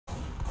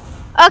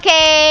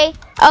Okay,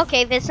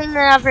 this is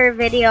another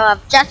video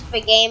of Just a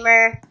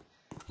Gamer,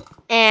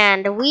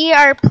 and we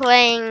are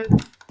playing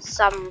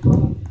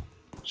some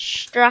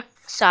Struck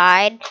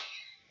Side.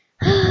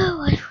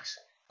 But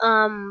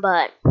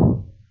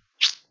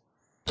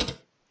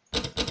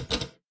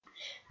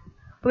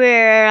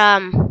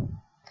we're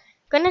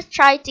gonna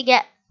try to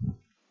get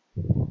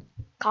a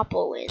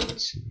couple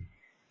wins.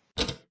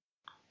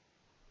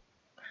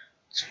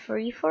 It's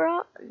free for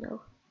all?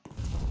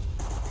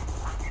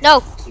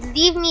 No,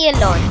 leave me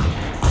alone.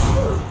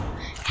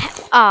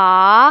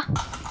 Ah,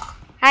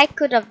 I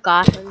could have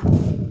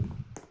gotten.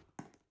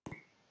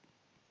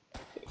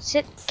 Is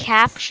it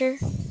capture?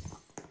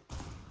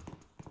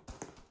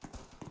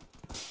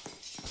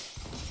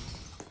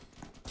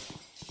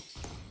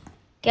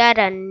 Get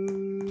a.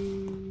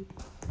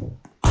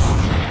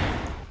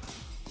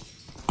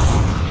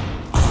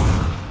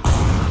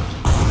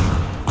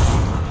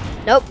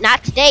 Nope,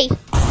 not today.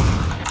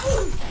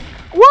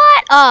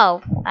 What?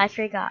 Oh, I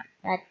forgot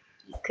that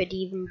you could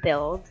even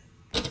build.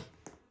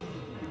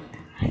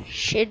 I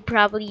should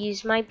probably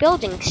use my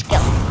building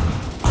skill.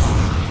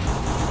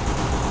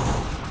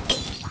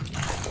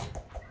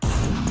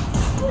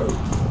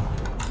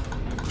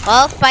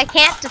 Well, if I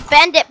can't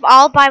defend it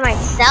all by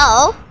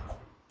myself.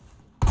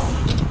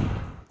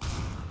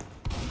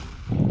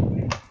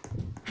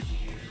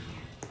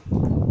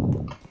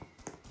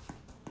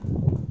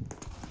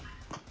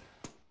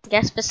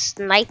 Guess the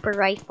sniper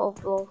rifle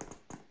will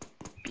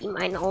be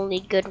my only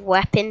good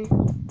weapon.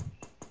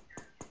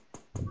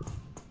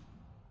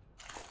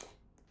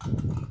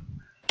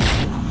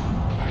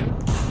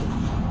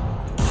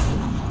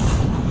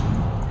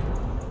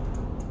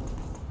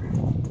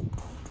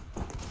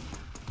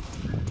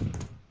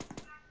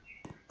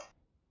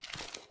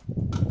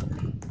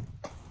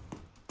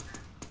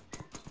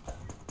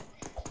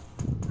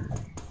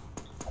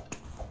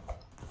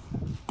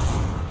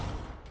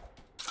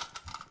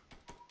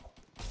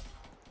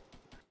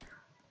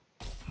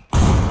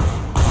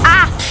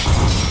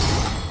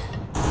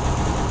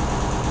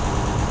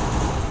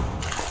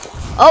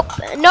 Oh,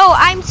 no,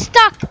 I'm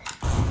stuck!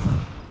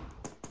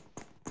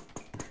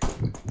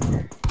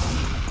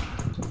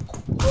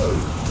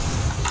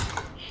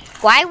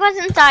 Why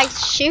wasn't I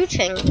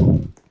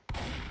shooting?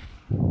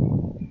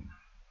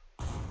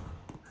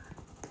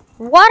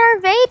 What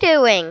are they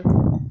doing?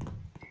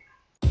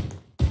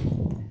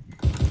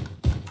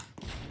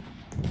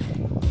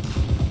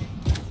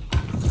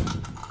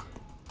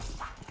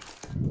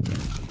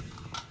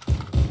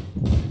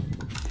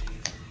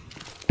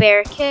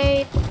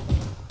 Barricade.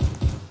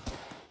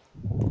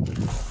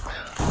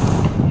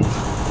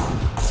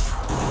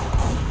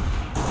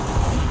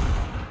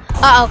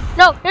 Uh-oh.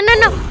 No.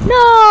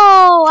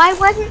 No! I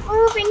wasn't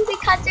moving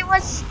because it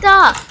was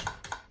stuck.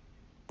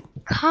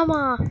 Come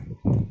on.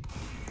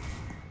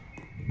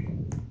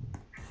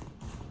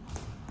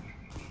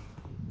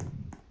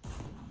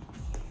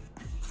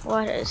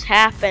 What is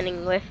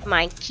happening with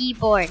my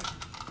keyboard?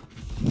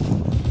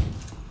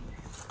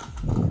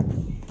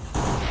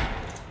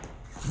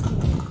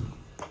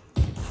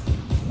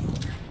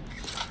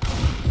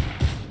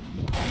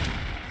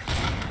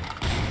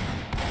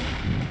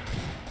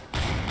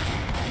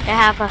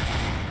 I have a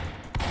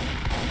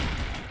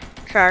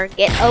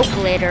target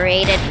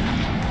obliterated.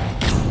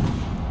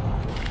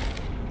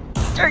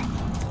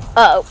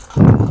 Uh-oh.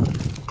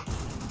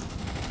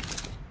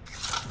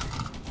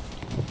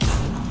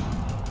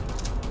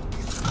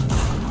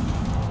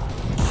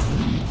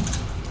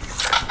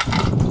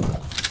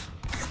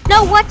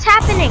 No, what's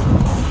happening?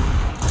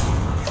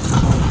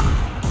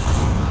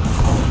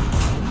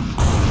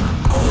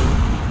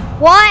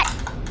 What?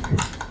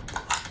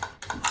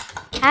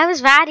 How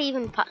is that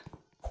even possible?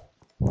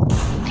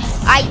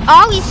 I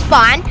always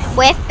spawn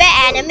with the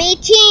enemy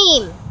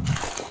team.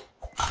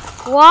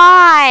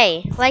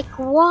 Why? Like,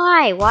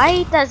 why?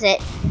 Why does it?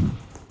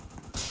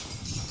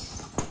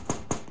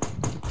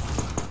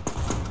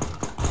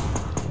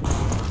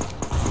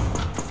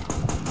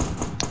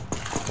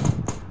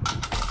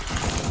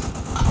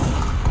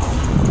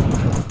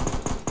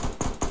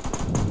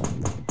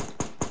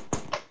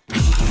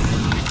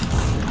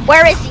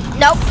 Where is he?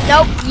 Nope.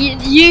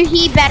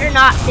 He better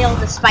not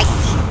build a spike.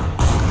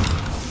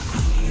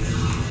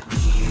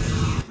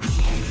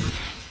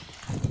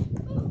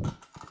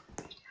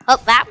 Oh,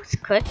 that was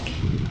quick.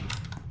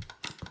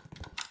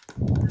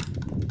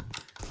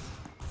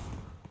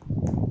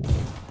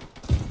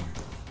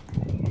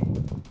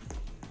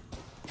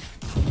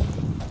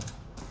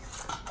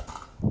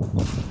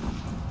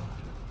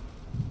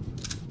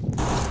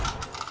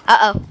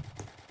 Uh-oh.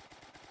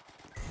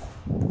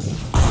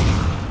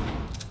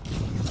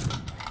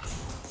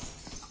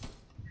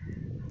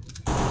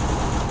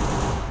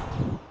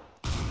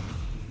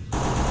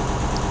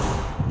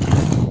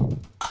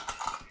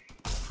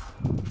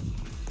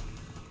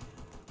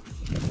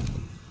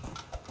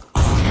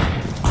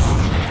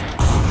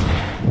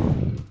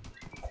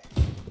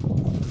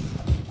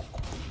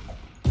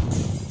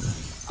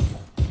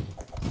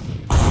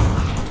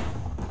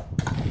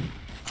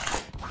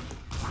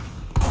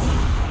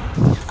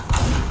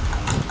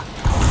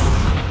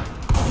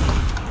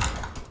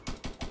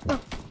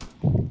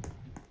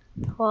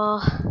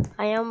 Well,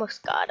 I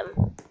almost got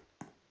him.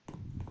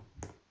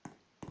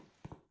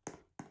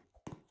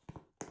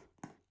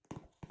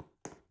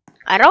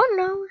 I don't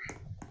know.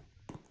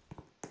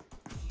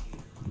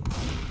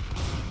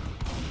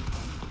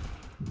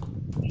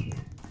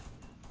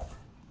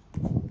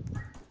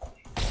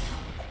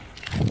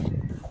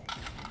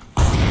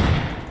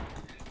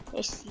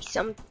 I see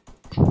some.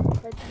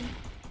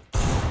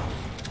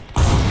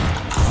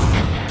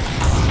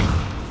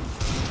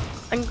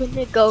 I'm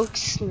gonna go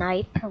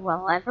snipe.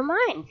 Well, never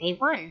mind. They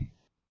won.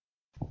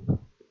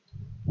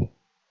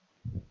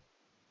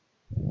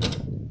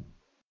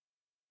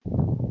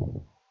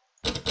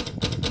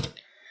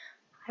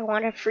 I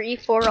want a free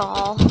for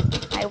all.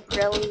 I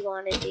really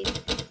want to do.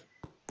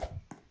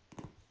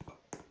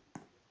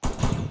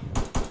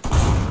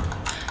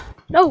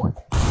 No.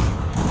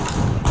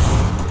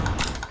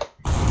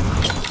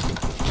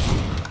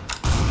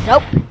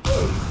 Nope.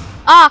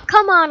 Aw, oh,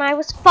 come on. I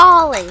was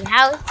falling.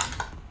 How?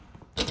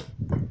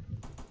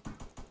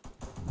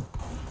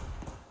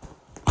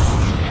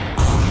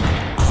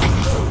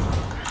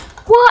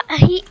 What?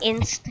 He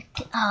insta.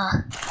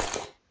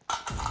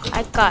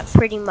 I got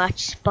pretty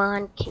much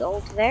spawn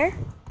killed there.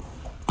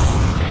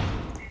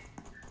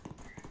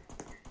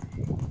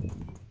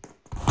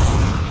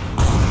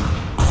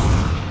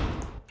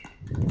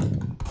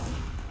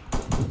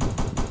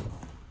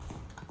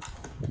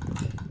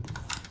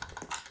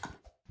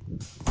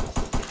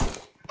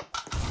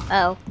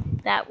 Oh,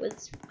 that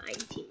was my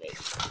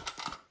teammate.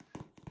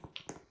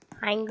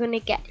 I'm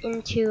gonna get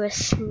into a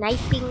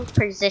sniping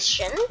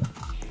position.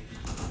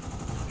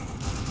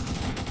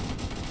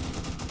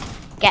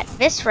 Get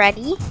this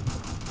ready.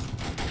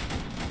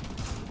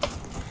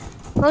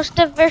 Most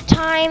of the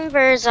time,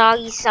 there's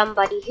always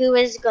somebody who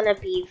is gonna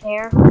be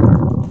there.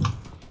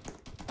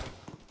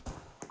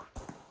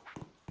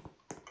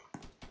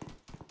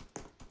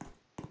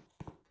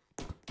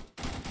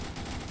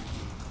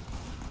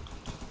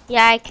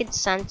 Yeah, I could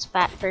sense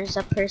that there's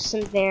a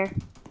person there.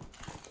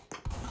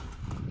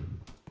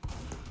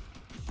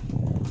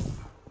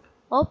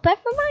 Oh,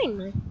 never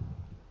mind.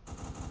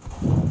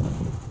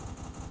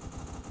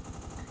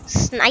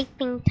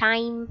 Sniping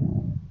time.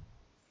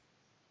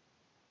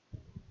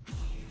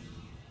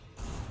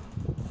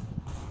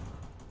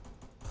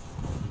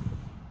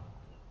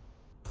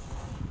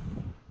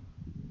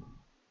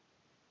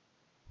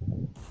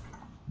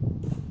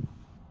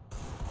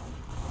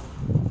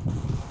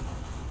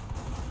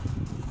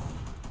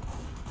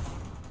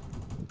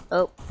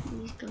 Oh,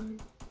 he's gone.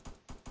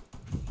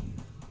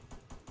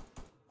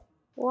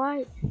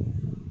 What?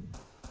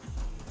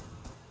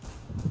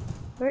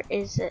 Where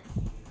is it?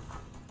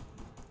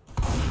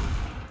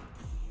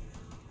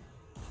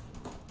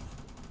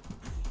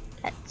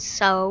 That's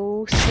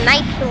so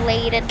snipe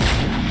related.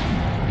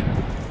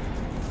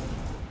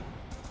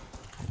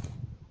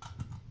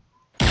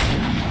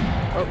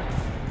 Oh.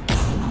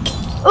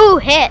 Ooh,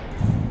 hit!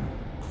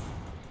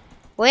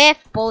 With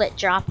bullet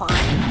drop on.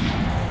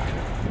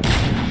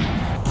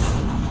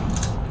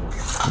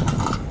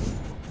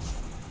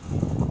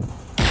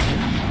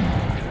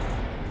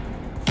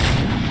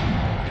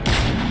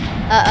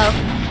 Uh-oh.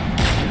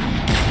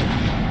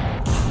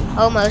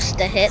 Almost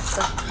a hit,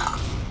 but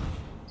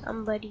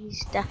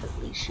somebody's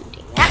definitely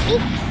shooting at me.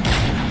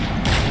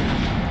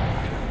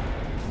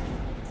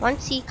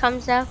 Once he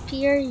comes out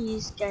here,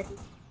 he's getting...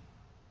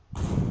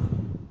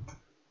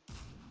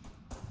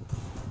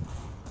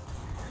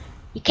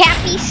 You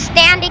can't be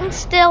standing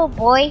still,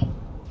 boy.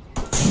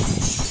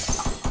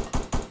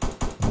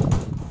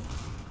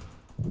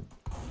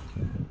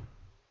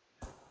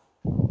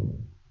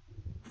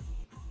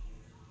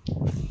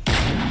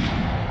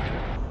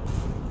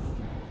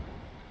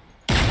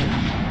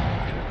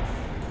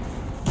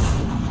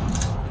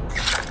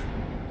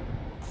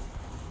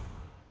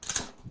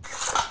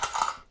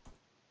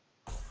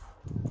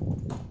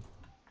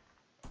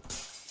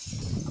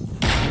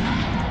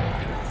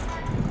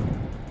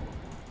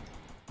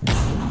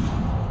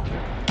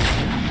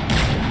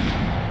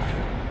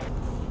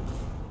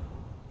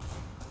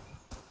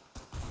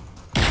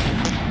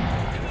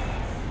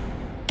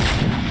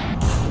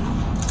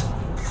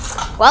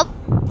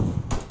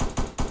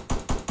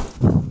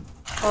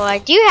 Well, I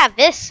do have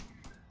this.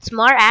 It's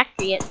more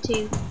accurate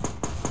too.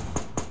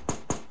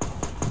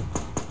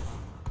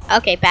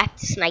 Okay, back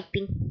to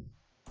sniping.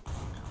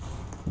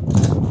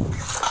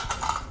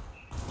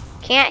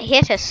 Can't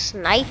hit a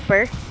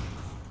sniper.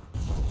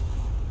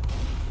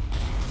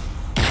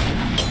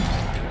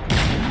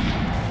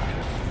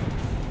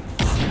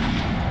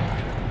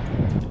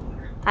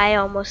 I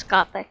almost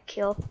got that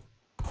kill.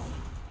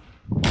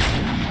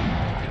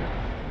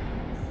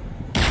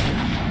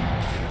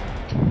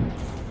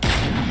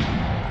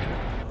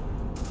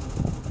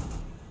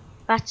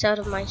 That's out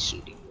of my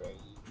shooting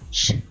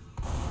range.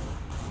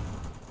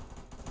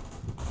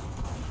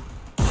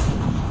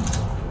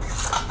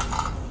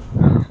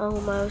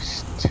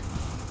 Almost.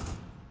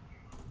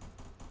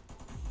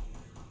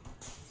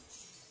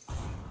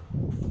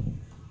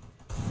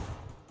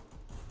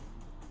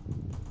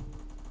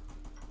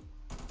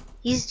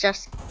 He's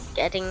just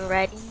getting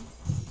ready.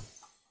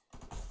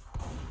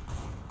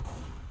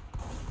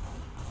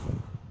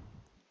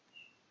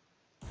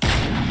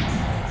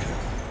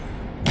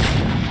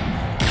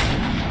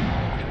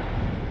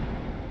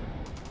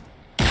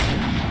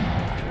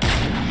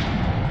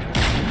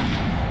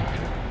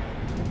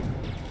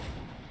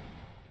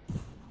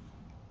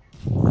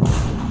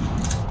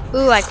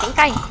 Ooh, I think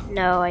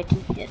no, I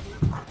didn't hit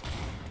him.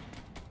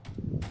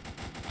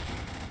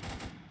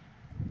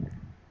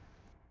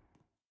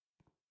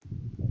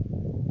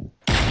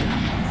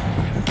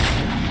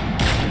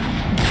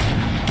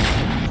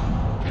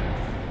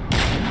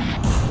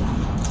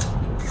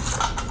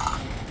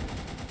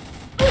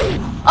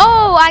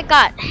 Oh, I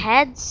got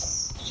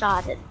heads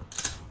shotted.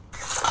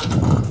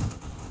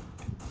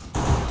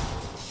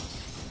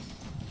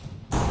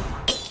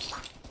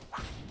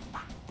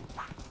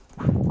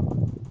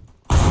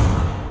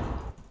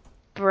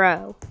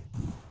 Bro.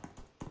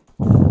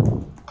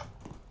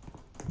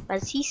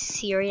 Was he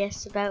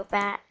serious about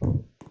that?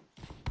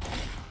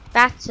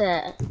 That's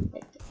a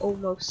like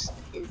almost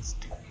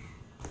instant.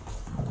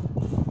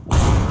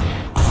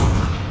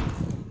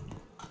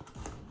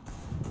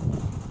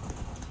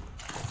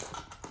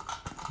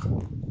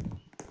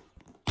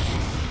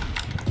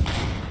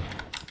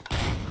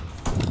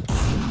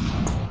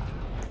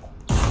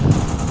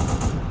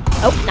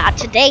 Oh, not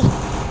today.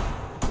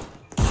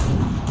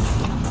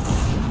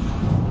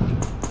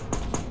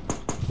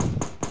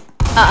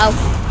 Uh-oh.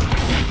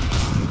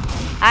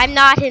 I'm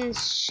not in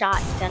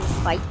shotgun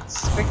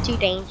fights. We're too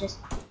dangerous.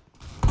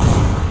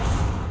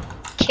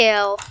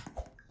 Kill.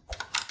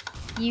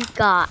 You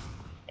got.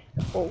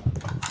 Oh.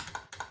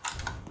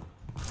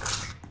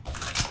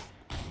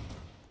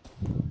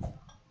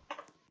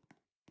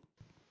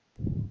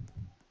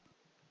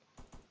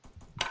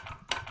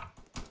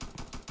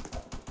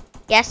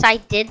 Yes, I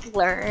did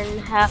learn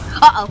how.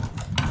 Uh-oh.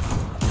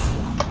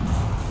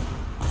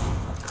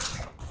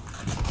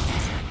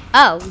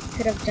 Oh, we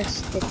could have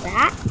just did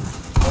that.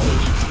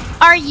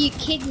 Are you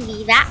kidding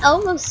me? That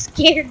almost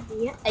scared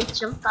me. I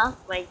jumped off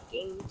my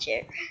game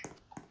chair.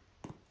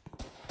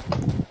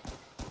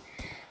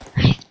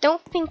 I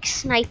don't think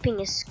sniping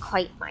is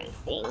quite my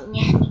thing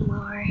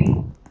anymore.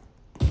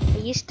 I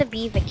used to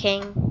be the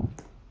king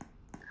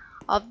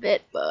of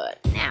it,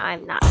 but now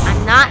I'm not.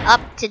 I'm not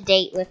up to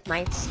date with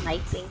my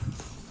sniping.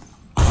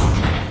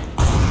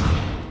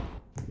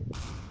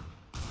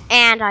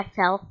 And I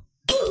fell.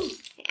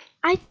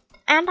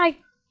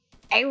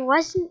 I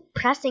wasn't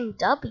pressing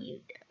W.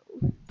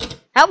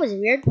 That was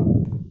weird.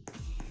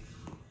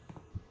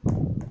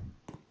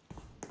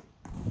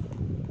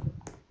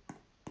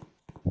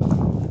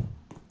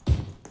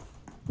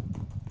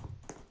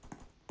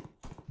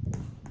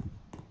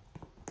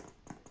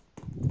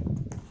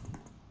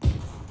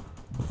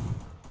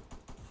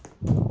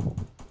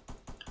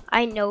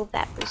 I know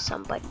that was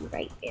somebody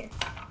right there.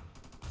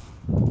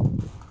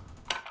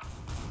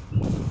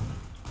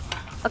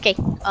 Okay,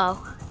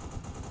 oh.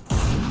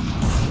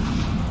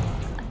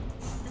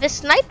 The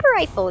sniper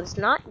rifle is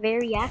not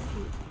very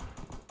accurate.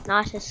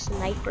 Not a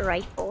sniper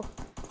rifle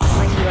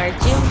when you are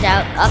zoomed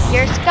out of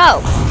your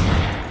scope.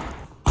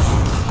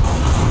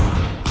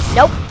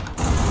 Nope.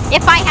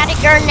 If I had a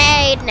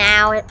grenade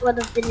now, it would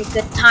have been a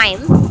good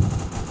time.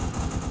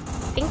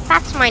 I think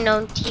that's my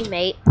known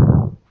teammate.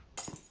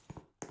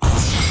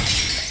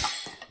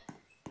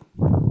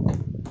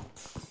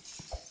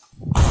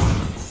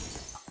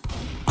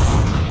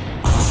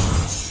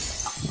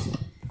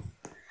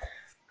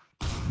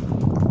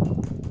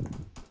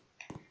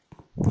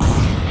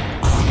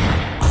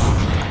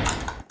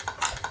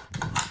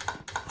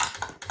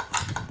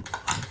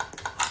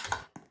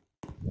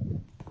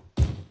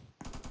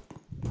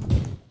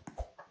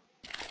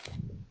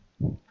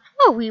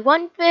 Oh, we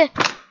won the...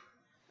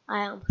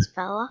 I almost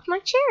fell off my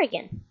chair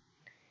again.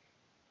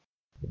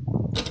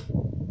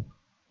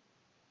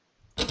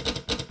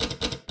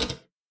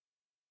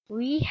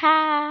 We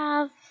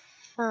have...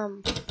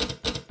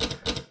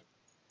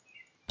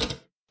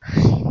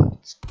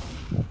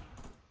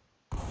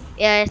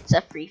 Yeah, it's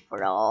a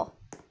free-for-all.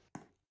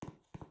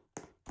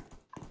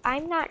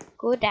 I'm not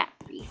good at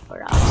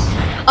free-for-alls.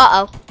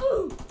 Uh-oh.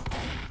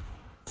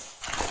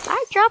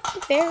 I dropped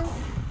the barrel.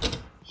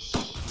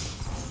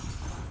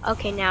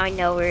 Okay, now I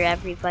know where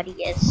everybody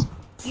is.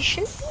 You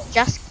shouldn't be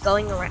just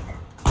going around.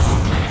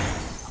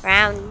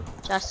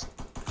 Just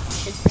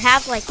should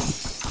have like.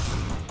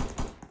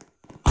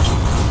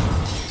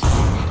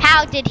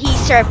 How did he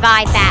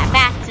survive that?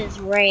 That's as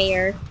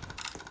rare.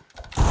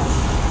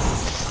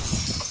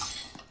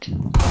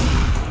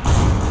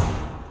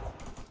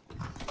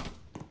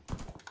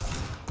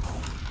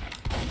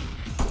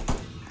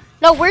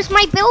 No, where's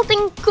my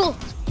building? Cool.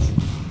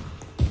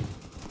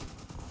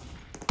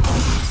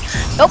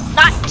 Nope,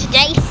 not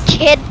today,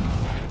 kid.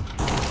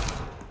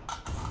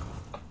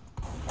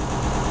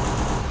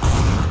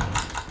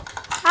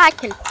 I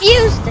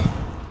confused.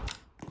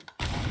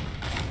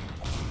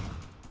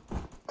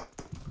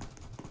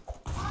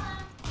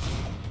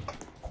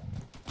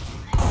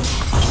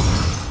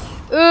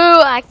 Ooh,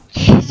 I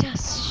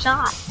just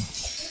shot.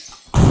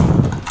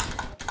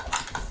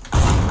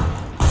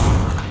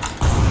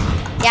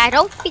 Yeah, I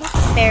don't think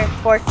their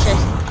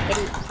fortress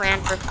didn't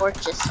plan for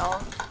fortress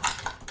all.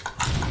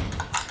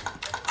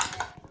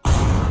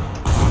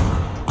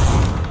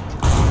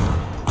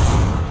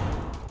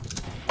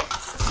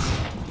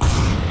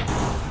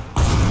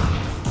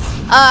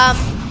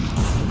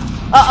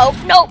 Uh-oh,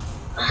 nope.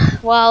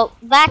 Well,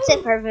 that's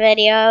it for the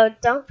video.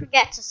 Don't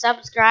forget to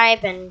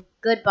subscribe and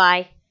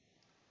goodbye.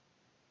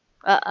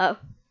 Uh-oh.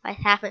 What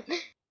happened?